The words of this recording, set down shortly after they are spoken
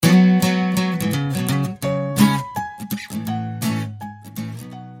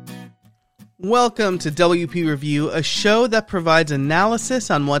Welcome to WP Review, a show that provides analysis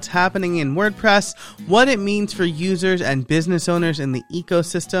on what's happening in WordPress, what it means for users and business owners in the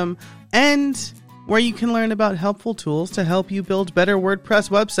ecosystem, and where you can learn about helpful tools to help you build better WordPress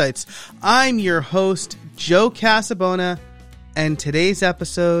websites. I'm your host, Joe Casabona, and today's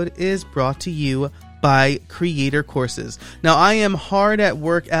episode is brought to you by Creator Courses. Now, I am hard at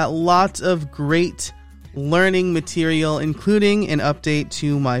work at lots of great learning material, including an update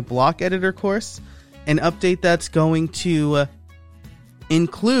to my block editor course, an update that's going to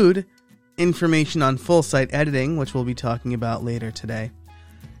include information on full site editing, which we'll be talking about later today.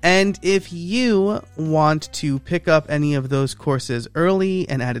 And if you want to pick up any of those courses early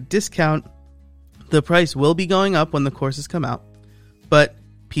and at a discount, the price will be going up when the courses come out, but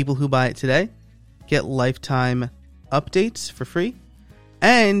people who buy it today get lifetime updates for free.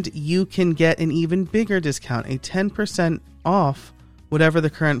 And you can get an even bigger discount, a 10% off whatever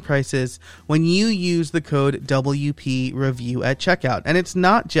the current price is when you use the code WPReview at checkout. And it's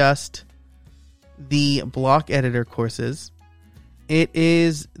not just the block editor courses. It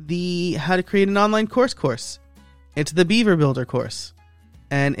is the how to create an online course. It's the Beaver Builder course.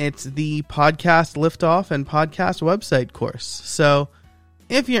 And it's the podcast liftoff and podcast website course. So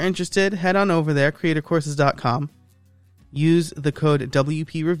if you're interested, head on over there, creatorcourses.com. Use the code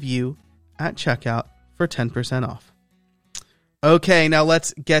WPReview at checkout for 10% off. Okay, now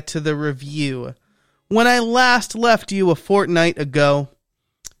let's get to the review. When I last left you a fortnight ago,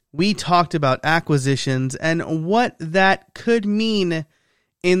 we talked about acquisitions and what that could mean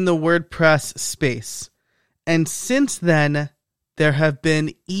in the WordPress space. And since then, there have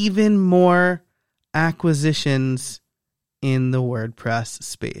been even more acquisitions in the WordPress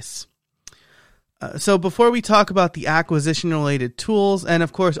space. So before we talk about the acquisition-related tools, and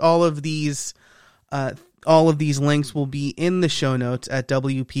of course all of these links will be in the show notes at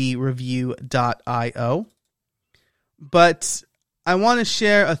wpreview.io. But I want to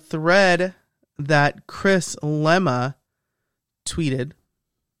share a thread that Chris Lema tweeted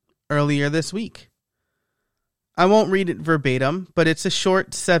earlier this week. I won't read it verbatim, but it's a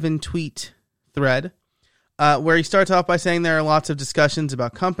short 7-tweet thread. Where he starts off by saying there are lots of discussions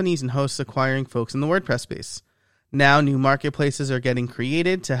about companies and hosts acquiring folks in the WordPress space. Now, new marketplaces are getting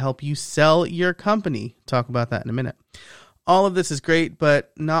created to help you sell your company. Talk about that in a minute. All of this is great,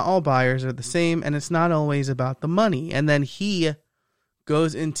 but not all buyers are the same, and it's not always about the money. And then he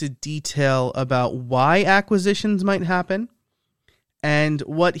goes into detail about why acquisitions might happen and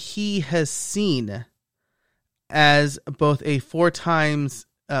what he has seen as both a four-time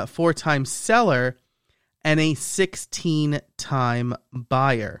seller and a 16-time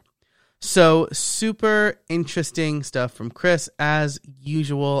buyer. So super interesting stuff from Chris. As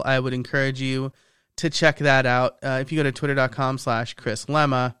usual, I would encourage you to check that out. If you go to twitter.com/Chris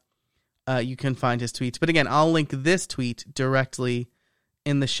Lema, you can find his tweets. But again, I'll link this tweet directly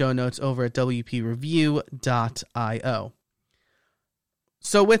in the show notes over at wpreview.io.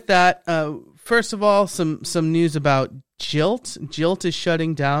 So with that, first of all, some news about Jilt. Jilt is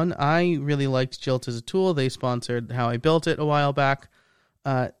shutting down. I really liked Jilt as a tool. They sponsored How I Built It a while back.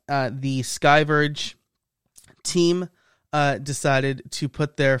 The Skyverge team decided to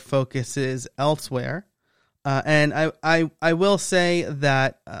put their focuses elsewhere. And I will say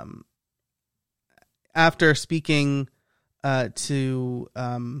that after speaking to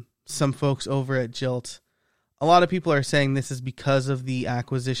some folks over at Jilt, a lot of people are saying this is because of the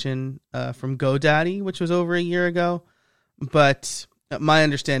acquisition from GoDaddy, which was over a year ago. But my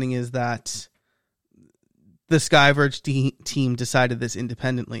understanding is that the Skyverge team decided this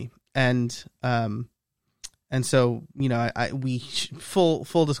independently, and so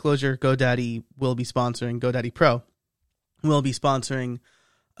full disclosure, GoDaddy will be sponsoring, GoDaddy Pro will be sponsoring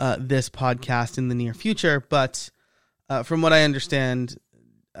this podcast in the near future. But from what I understand,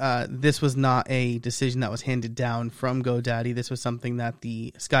 this was not a decision that was handed down from GoDaddy. This was something that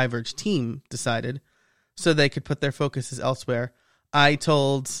the Skyverge team decided, so they could put their focuses elsewhere. I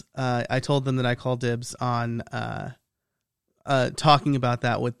told them that I call dibs on talking about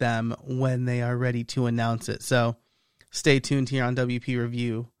that with them when they are ready to announce it. So stay tuned here on WP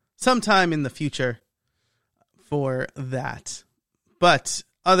Review sometime in the future for that. But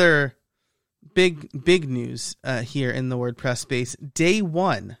other big news here in the WordPress space. Day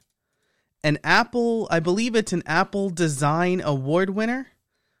one, I believe it's an Apple Design Award winner,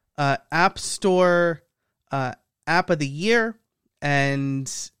 App Store App of the Year,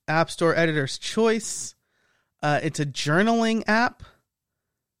 and App Store Editor's Choice. It's a journaling app.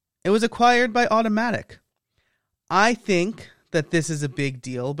 It was acquired by Automattic. I think that this is a big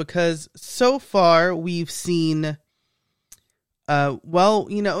deal because so far we've seen Well,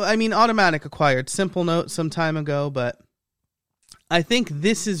 I mean, Automatic acquired Simple Note some time ago, but I think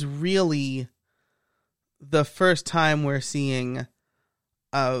this is really the first time we're seeing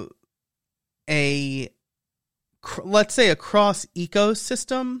let's say a cross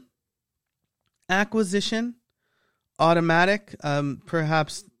ecosystem acquisition. Automatic,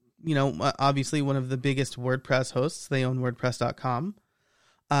 perhaps, obviously one of the biggest WordPress hosts. They own WordPress.com.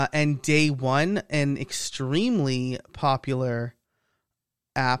 And Day One, an extremely popular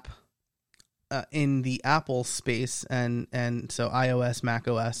app in the Apple space, and so iOS,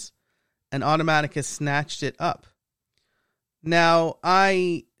 macOS, and Automatic has snatched it up. Now,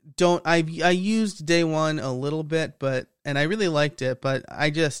 I used Day One a little bit, and I really liked it, but I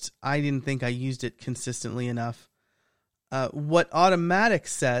didn't think I used it consistently enough. What Automatic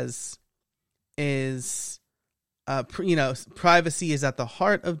says is, privacy is at the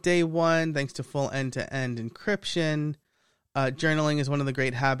heart of Day One, thanks to full end-to-end encryption. Journaling is one of the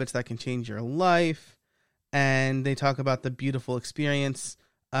great habits that can change your life. And they talk about the beautiful experience,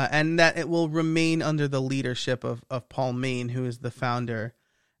 and that it will remain under the leadership of Paul Main, who is the founder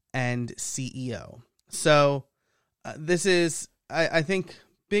and CEO. So this is, I think,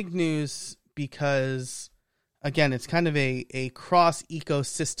 big news because, again, it's kind of a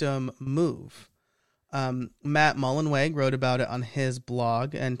cross-ecosystem move. Matt Mullenweg wrote about it on his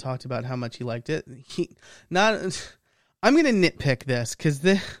blog and talked about how much he liked it. I'm going to nitpick this because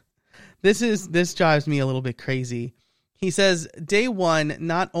this drives me a little bit crazy. He says Day One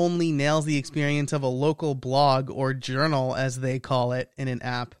not only nails the experience of a local blog or journal, as they call it in an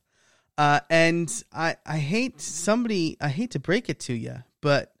app, and I hate to break it to you,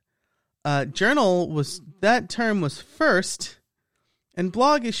 but journal that term was first, and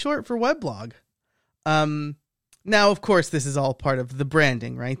blog is short for weblog. Now, of course, this is all part of the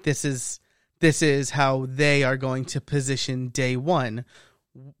branding, right? This is how they are going to position Day One,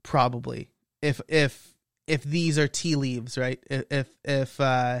 probably. If these are tea leaves, right? If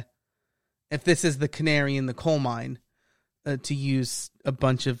this is the canary in the coal mine, to use a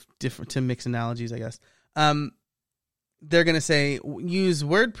bunch of to mix analogies, I guess. They're going to say, use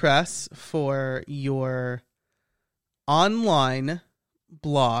WordPress for your online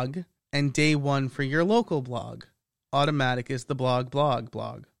blog and Day One for your local blog. Automatic is the blog.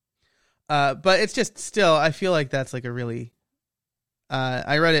 But it's just still, I feel like that's like a really,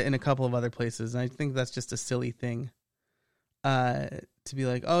 I read it in a couple of other places, and I think that's just a silly thing to be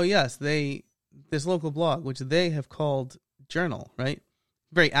like, oh yes, this local blog, which they have called Journal, right?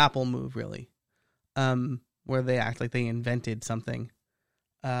 Very Apple move, really, where they act like they invented something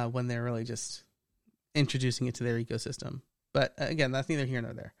when they're really just introducing it to their ecosystem. But again, that's neither here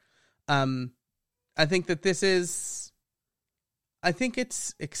nor there. I think that I think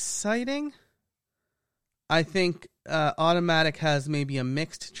it's exciting. I think Automatic has maybe a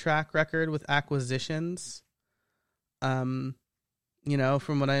mixed track record with acquisitions. From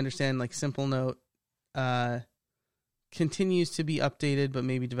what I understand, like Simple Note continues to be updated, but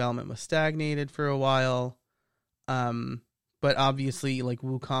maybe development was stagnated for a while. But obviously, like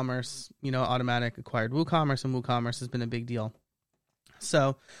WooCommerce, Automatic acquired WooCommerce, and WooCommerce has been a big deal.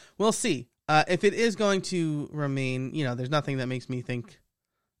 So we'll see. If it is going to remain, there's nothing that makes me think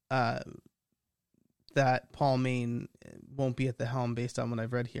that Paul Main won't be at the helm based on what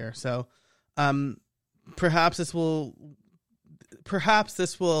I've read here. So perhaps this will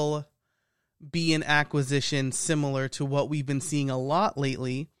be an acquisition similar to what we've been seeing a lot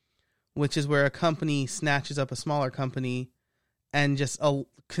lately, which is where a company snatches up a smaller company and just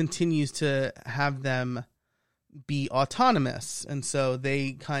continues to have them be autonomous. And so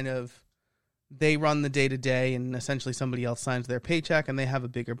they run the day-to-day, and essentially somebody else signs their paycheck, and they have a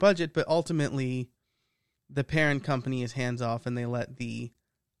bigger budget, but ultimately the parent company is hands-off, and they let the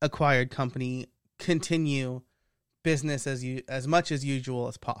acquired company continue business as much as usual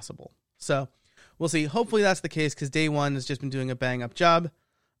as possible. So we'll see. Hopefully that's the case, because Day One has just been doing a bang-up job.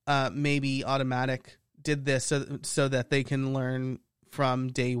 Maybe Automatic did this so that they can learn from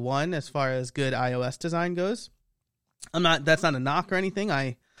Day One as far as good iOS design goes. That's not a knock or anything.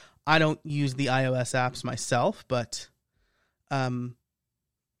 I don't use the iOS apps myself, but I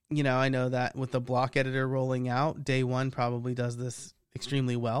know that with the block editor rolling out, Day One probably does this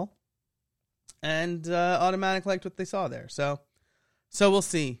extremely well. And Automatic liked what they saw there. So we'll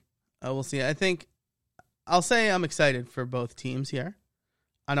see. We'll see. I think I'll say I'm excited for both teams here.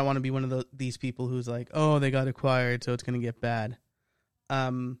 I don't want to be one of these people who's like, oh, they got acquired, so it's going to get bad.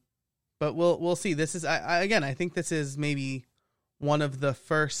 But we'll see. This is I think this is maybe one of the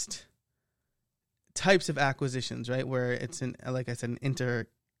first types of acquisitions, right? Where it's like I said,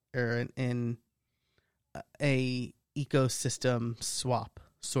 a ecosystem swap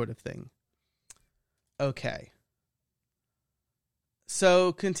sort of thing. Okay.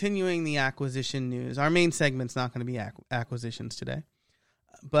 So continuing the acquisition news, our main segment's not going to be acquisitions today,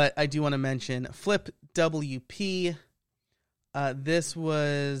 but I do want to mention FlipWP. This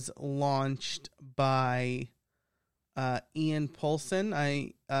was launched by Ian Poulsen.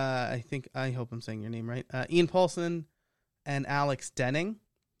 I hope I'm saying your name right. Ian Poulsen and Alex Denning.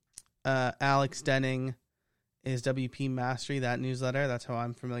 Alex Denning is WP Mastery, that newsletter. That's how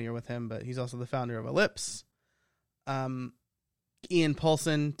I'm familiar with him, but he's also the founder of Ellipse. Ian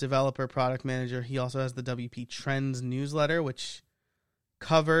Poulsen, developer, product manager. He also has the WP Trends newsletter, which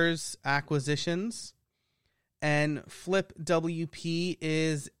covers acquisitions. And FlipWP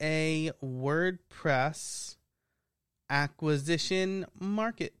is a WordPress acquisition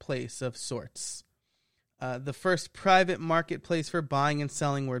marketplace of sorts. The first private marketplace for buying and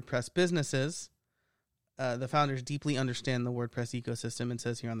selling WordPress businesses. The founders deeply understand the WordPress ecosystem, it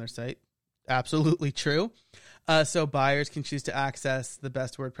says here on their site. Absolutely true. So buyers can choose to access the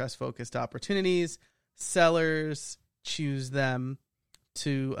best WordPress-focused opportunities. Sellers choose them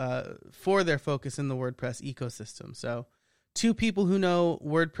for their focus in the WordPress ecosystem. So two people who know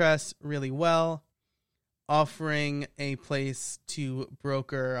WordPress really well, offering a place to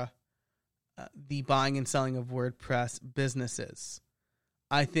broker the buying and selling of WordPress businesses.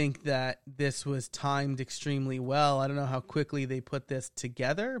 I think that this was timed extremely well. I don't know how quickly they put this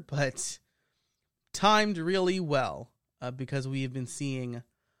together, but timed really well because we have been seeing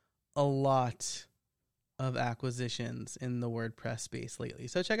a lot of acquisitions in the WordPress space lately.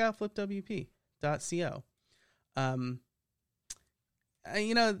 So check out flipwp.co.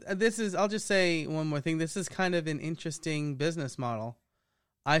 I'll just say one more thing. This is kind of an interesting business model.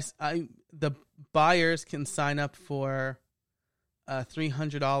 The buyers can sign up for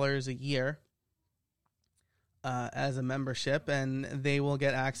 $300 a year as a membership, and they will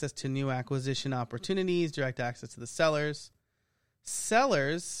get access to new acquisition opportunities, direct access to the sellers.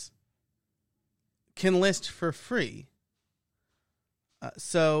 Sellers can list for free.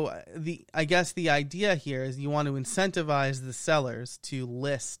 So I guess the idea here is you want to incentivize the sellers to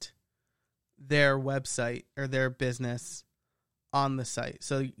list their website or their business on the site.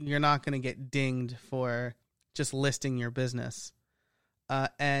 So you're not going to get dinged for just listing your business.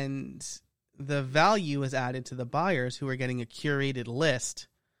 And the value is added to the buyers who are getting a curated list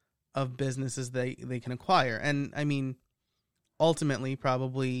of businesses they can acquire. And I mean, ultimately,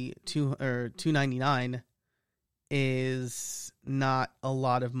 probably $299 is not a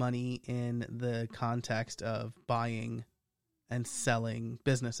lot of money in the context of buying and selling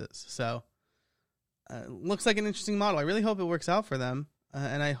businesses. So looks like an interesting model. I really hope it works out for them.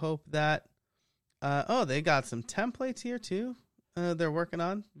 And I hope that, they got some templates here too. They're working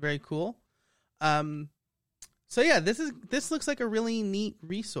on. Very cool. So yeah, this looks like a really neat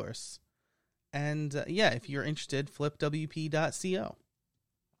resource. And if you're interested, flipwp.co.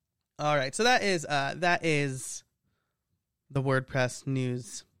 All right, so that is the WordPress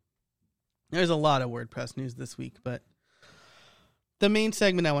news. There's a lot of WordPress news this week, but the main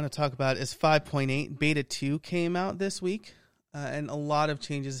segment I want to talk about is 5.8. Beta 2 came out this week, and a lot of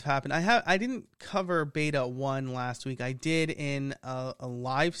changes have happened. I didn't cover Beta 1 last week. I did in a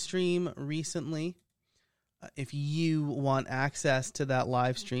live stream recently. If you want access to that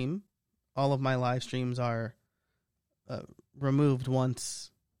live stream, all of my live streams are removed once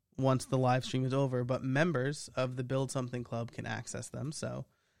the live stream is over, but members of the Build Something Club can access them. So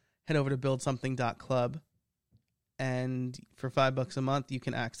head over to buildsomething.club, and for $5 a month, you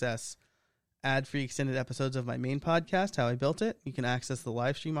can access ad-free extended episodes of my main podcast, How I Built It. You can access the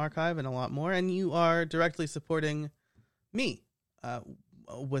live stream archive and a lot more, and you are directly supporting me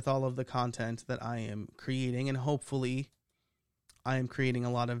with all of the content that I am creating, and hopefully I am creating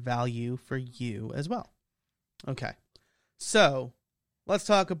a lot of value for you as well. Okay, so let's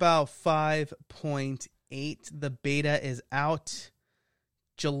talk about 5.8. The beta is out.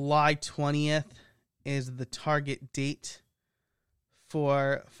 July 20th is the target date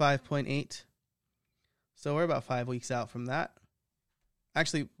for 5.8. So we're about 5 weeks out from that.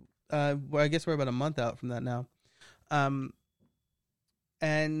 Actually, I guess we're about a month out from that now.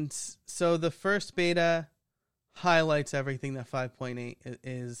 And so the first beta highlights everything that 5.8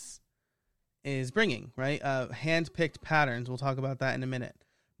 is bringing, right? Hand-picked patterns. We'll talk about that in a minute.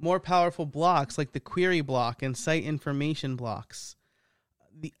 More powerful blocks like the query block and site information blocks.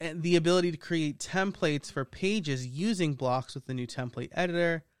 The ability to create templates for pages using blocks with the new template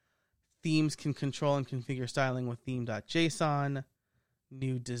editor. Themes can control and configure styling with theme.json.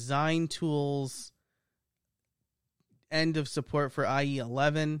 New design tools. End of support for IE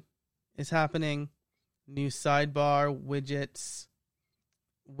 11 is happening. new sidebar,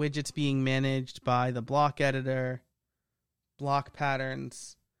 widgets being managed by the block editor, block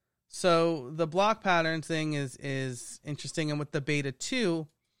patterns. So the block patterns thing is interesting. And with the beta 2,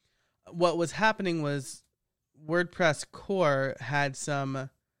 what was happening was WordPress core had some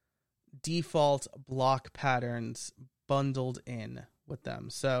default block patterns bundled in with them.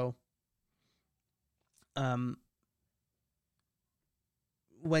 So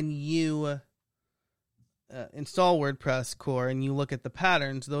when you install WordPress core and you look at the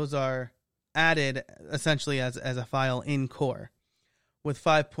patterns, those are added essentially as a file in core. With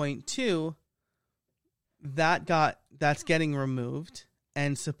 5.2, that's getting removed,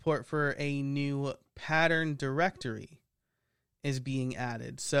 and support for a new pattern directory is being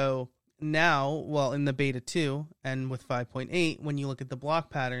added. So now, well, in the beta 2 and with 5.8, when you look at the block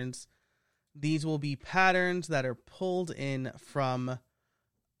patterns, these will be patterns that are pulled in from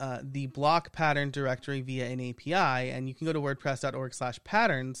the block pattern directory via an API, and you can go to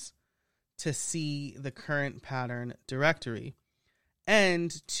wordpress.org/patterns to see the current pattern directory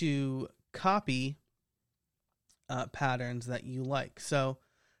and to copy patterns that you like. So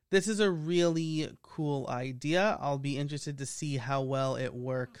this is a really cool idea. I'll be interested to see how well it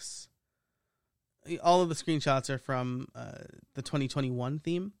works. All of the screenshots are from the 2021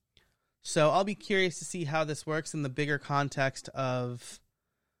 theme. So I'll be curious to see how this works in the bigger context of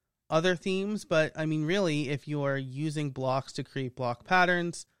other themes. But I mean, really, if you're using blocks to create block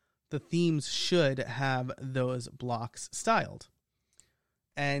patterns, the themes should have those blocks styled.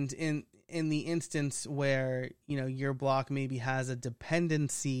 And in the instance where, you know, your block maybe has a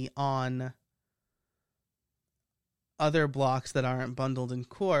dependency on other blocks that aren't bundled in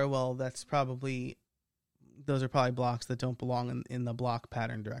core, well, those are probably blocks that don't belong in the block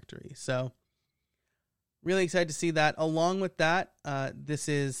pattern directory. So really excited to see that. Along with that, this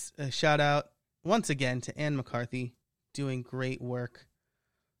is a shout out once again to Anne McCarthy, doing great work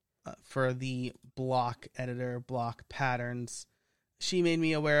for the block editor, block patterns. She made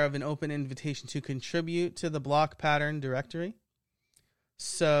me aware of an open invitation to contribute to the block pattern directory.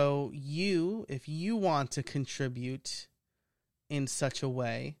 So if you want to contribute in such a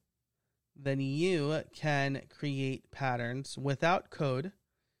way, then you can create patterns without code.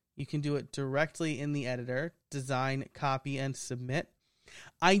 You can do it directly in the editor, design, copy, and submit.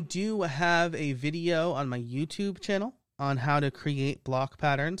 I do have a video on my YouTube channel on how to create block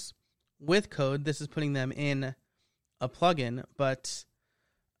patterns with code. This is putting them in a plugin, but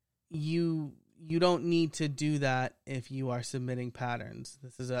you don't need to do that if you are submitting patterns.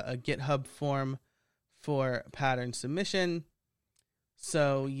 This is a GitHub form for pattern submission,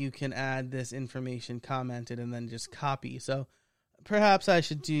 so you can add this information commented and then just copy. So perhaps I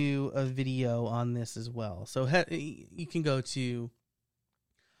should do a video on this as well. So you can go to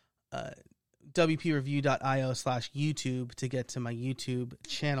wpreview.io/YouTube to get to my YouTube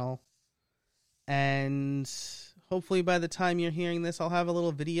channel. And hopefully by the time you're hearing this, I'll have a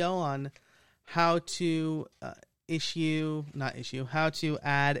little video on how to how to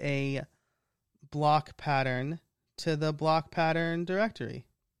add a block pattern to the block pattern directory.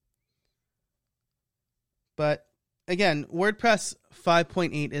 But again, WordPress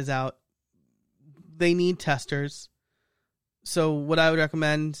 5.8 is out. They need testers. So what I would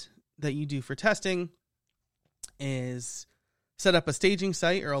recommend that you do for testing is set up a staging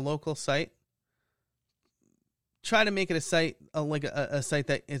site or a local site. Try to make it a site like a site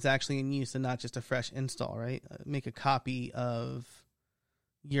that is actually in use and not just a fresh install, right? Make a copy of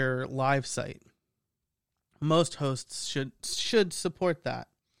your live site. Most hosts should support that.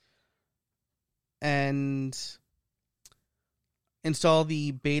 And install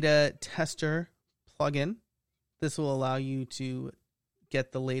the beta tester plugin. This will allow you to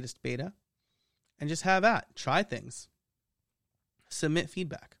get the latest beta and just have at. Try things. Submit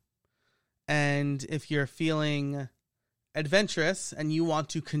feedback. And if you're feeling adventurous and you want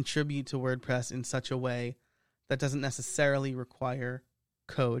to contribute to WordPress in such a way that doesn't necessarily require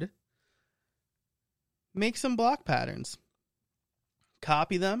code, make some block patterns.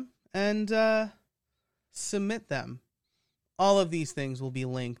 Copy them and submit them. All of these things will be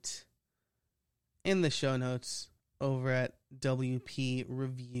linked in the show notes over at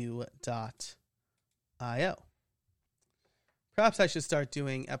wpreview.io. Perhaps I should start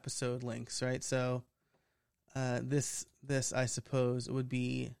doing episode links, right? So this I suppose would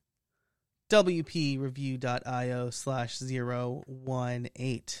be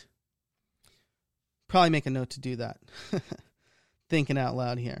wpreview.io/018. Probably make a note to do that. Thinking out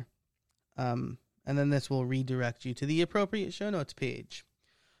loud here. And then this will redirect you to the appropriate show notes page.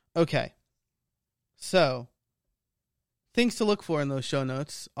 Okay. So things to look for in those show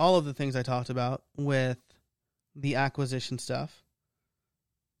notes, all of the things I talked about with the acquisition stuff,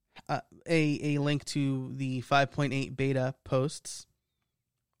 a link to the 5.8 beta posts,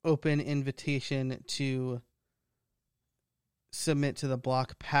 open invitation to submit to the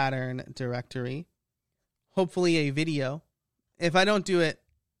block pattern directory, hopefully a video. If I don't do it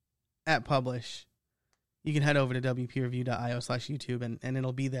at publish, you can head over to wpreview.io/YouTube and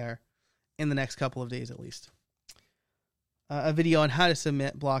it'll be there in the next couple of days at least. A video on how to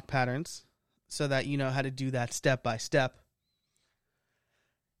submit block patterns so that you know how to do that step by step.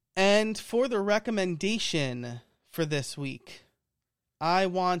 And for the recommendation for this week, I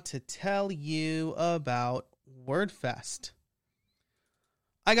want to tell you about WordFest.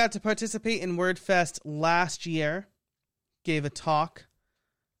 I got to participate in WordFest last year, gave a talk.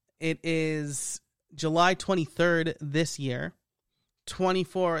 It is July 23rd this year.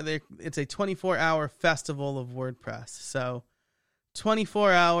 It's a 24-hour festival of WordPress. So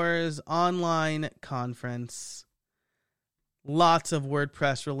 24 hours online conference. Lots of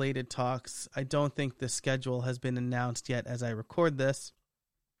WordPress related talks. I don't think the schedule has been announced yet as I record this.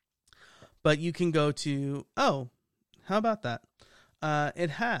 But you can go to, how about that?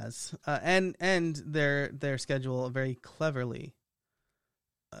 It has, and their schedule very cleverly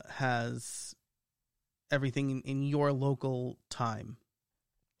has everything in your local time.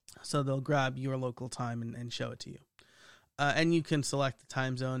 So they'll grab your local time and show it to you. And you can select the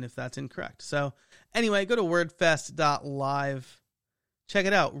time zone if that's incorrect. So anyway, go to wordfest.live. Check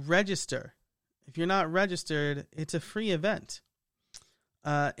it out. Register. If you're not registered, it's a free event.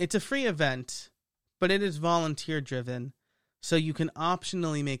 It's a free event, but it is volunteer driven. So you can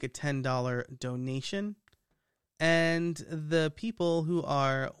optionally make a $10 donation. And the people who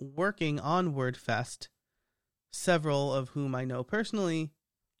are working on WordFest, several of whom I know personally,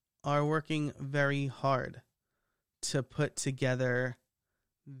 are working very hard to put together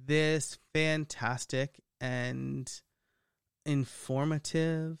this fantastic and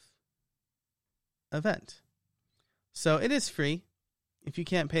informative event. So it is free. If you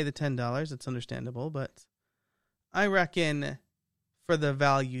can't pay the $10, it's understandable, but I reckon for the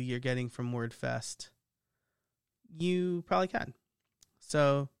value you're getting from WordFest, you probably can.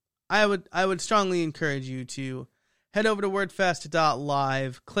 So I would strongly encourage you to head over to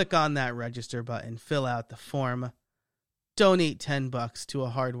wordfest.live, click on that register button, fill out the form, donate $10 to a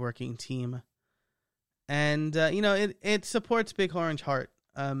hardworking team. And, it supports Big Orange Heart,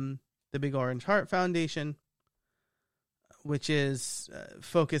 the Big Orange Heart Foundation, which is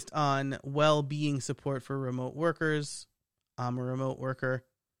focused on well-being support for remote workers. I'm a remote worker. It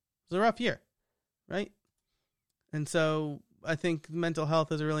was a rough year, right? And so I think mental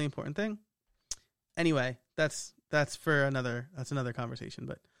health is a really important thing. Anyway, that's another conversation.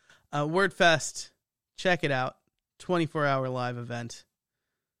 But WordFest, check it out. 24-hour live event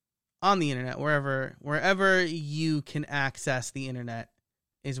on the internet. Wherever you can access the internet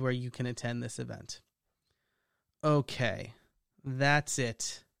is where you can attend this event. Okay, that's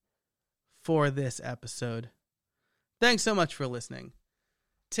it for this episode. Thanks so much for listening.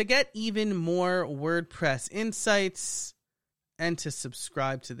 To get even more WordPress insights and to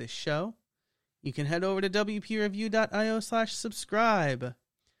subscribe to this show, you can head over to wpreview.io/subscribe.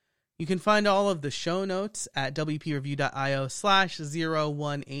 You can find all of the show notes at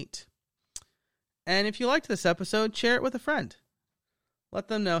wpreview.io/018. And if you liked this episode, share it with a friend. Let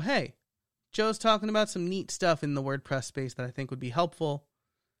them know, hey, Joe's talking about some neat stuff in the WordPress space that I think would be helpful.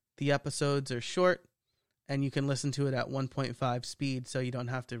 The episodes are short, and you can listen to it at 1.5 speed, so you don't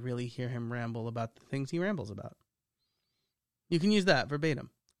have to really hear him ramble about the things he rambles about. You can use that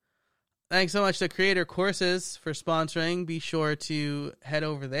verbatim. Thanks so much to Creator Courses for sponsoring. Be sure to head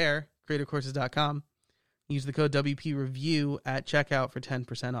over there, creatorcourses.com. Use the code WPReview at checkout for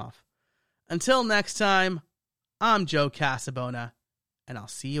 10% off. Until next time, I'm Joe Casabona, and I'll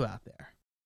see you out there.